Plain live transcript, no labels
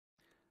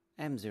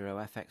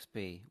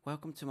M0FXB.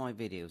 Welcome to my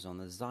videos on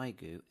the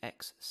XIEGU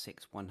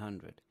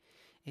X6100.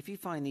 If you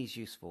find these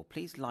useful,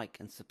 please like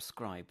and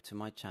subscribe to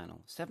my channel.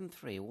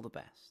 7.3, all the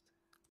best.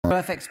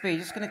 FXB,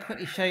 just going to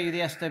quickly show you the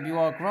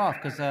SWR graph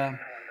because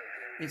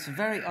it's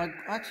I'm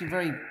actually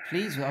very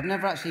pleased with it. I've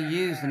never actually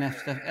used an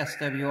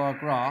SWR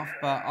graph,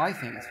 but I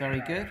think it's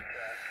very good.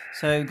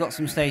 So we've got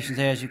some stations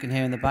here, as you can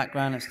hear in the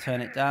background. Let's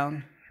turn it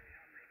down.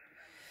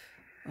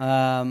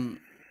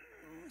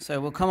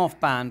 So we'll come off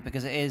band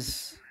because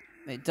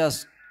it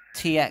does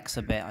TX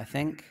a bit, I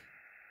think.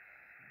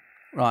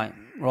 Right,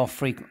 we're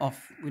off. We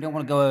don't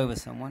want to go over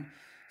someone.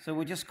 So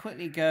we'll just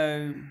quickly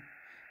go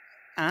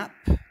app.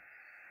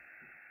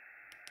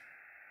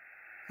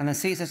 And then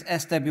see it says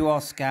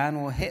SWR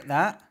scan. We'll hit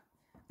that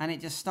and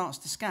it just starts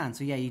to scan.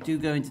 So yeah, you do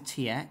go into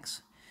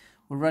TX.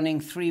 We're running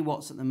 3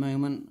 watts at the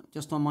moment,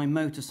 just on my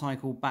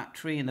motorcycle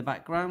battery in the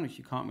background, which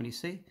you can't really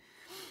see.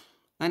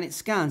 And it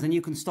scans, and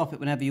you can stop it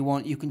whenever you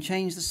want. You can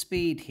change the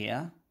speed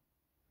here.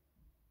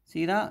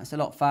 See that? It's a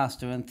lot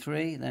faster in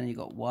 3. Then you've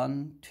got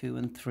 1, 2,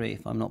 and 3,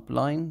 if I'm not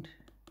blind.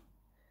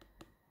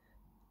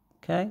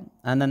 Okay.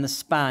 And then the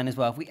span as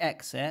well. If we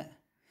exit,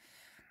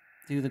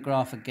 do the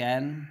graph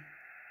again.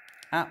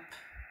 App,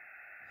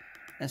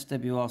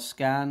 SWR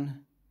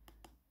scan,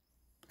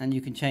 and you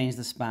can change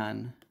the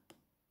span.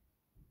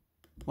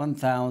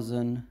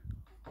 1000,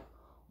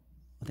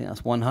 I think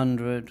that's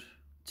 100,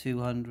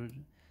 200.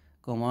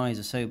 God, my eyes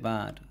are so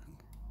bad.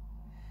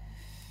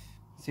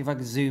 See if I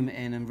can zoom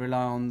in and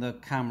rely on the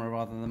camera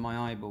rather than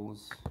my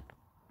eyeballs.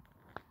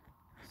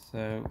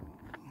 So,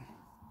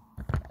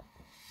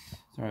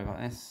 sorry about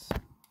this.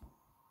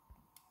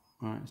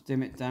 Alright, let's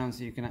dim it down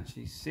so you can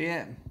actually see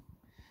it.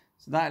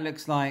 So that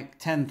looks like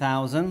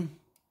 10,000,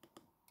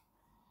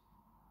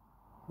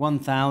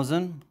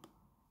 1,000,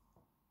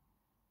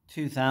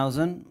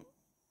 2,000,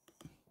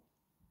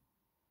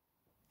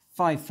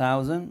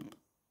 5,000,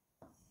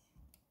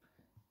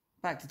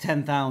 back to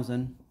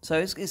 10,000. So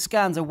it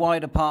scans a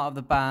wider part of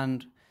the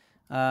band.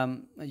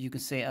 You can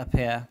see it up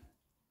here.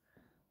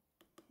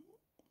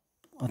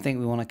 I think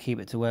we want to keep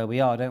it to where we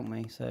are, don't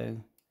we? So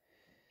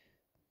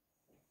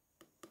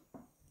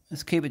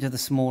let's keep it to the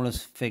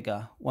smallest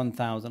figure,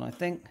 1,000, I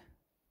think.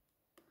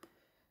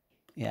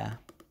 Yeah.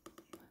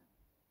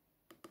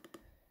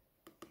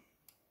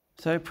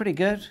 So pretty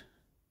good.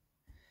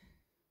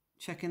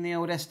 Checking the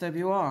old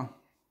SWR.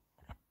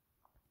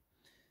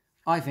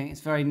 I think it's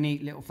a very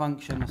neat little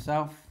function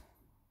myself.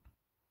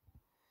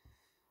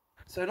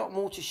 So not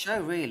more to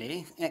show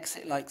really.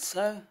 Exit like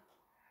so.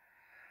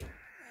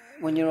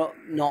 When you're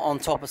not on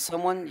top of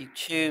someone, you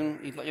tune,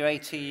 you've got your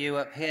ATU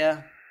up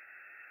here.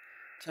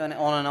 Turn it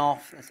on and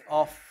off, it's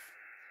off.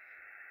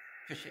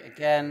 Push it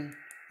again,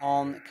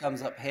 on, it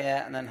comes up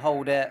here, and then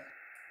hold it.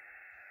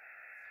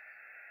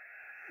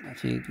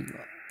 Actually,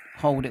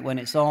 hold it when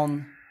it's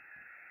on.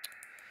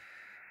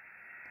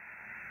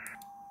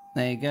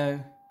 There you go.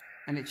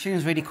 And it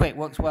tunes really quick,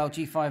 works well,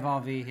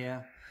 G5RV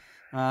here.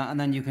 And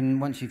then you can,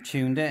 once you've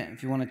tuned it,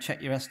 if you want to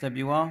check your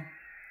SWR.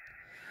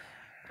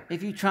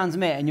 If you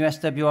transmit and your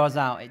SWR's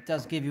out, it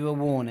does give you a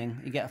warning.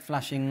 You get a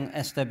flashing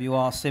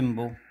SWR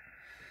symbol.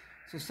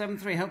 So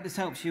 7.3, hope this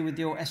helps you with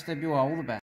your SWR. All the best.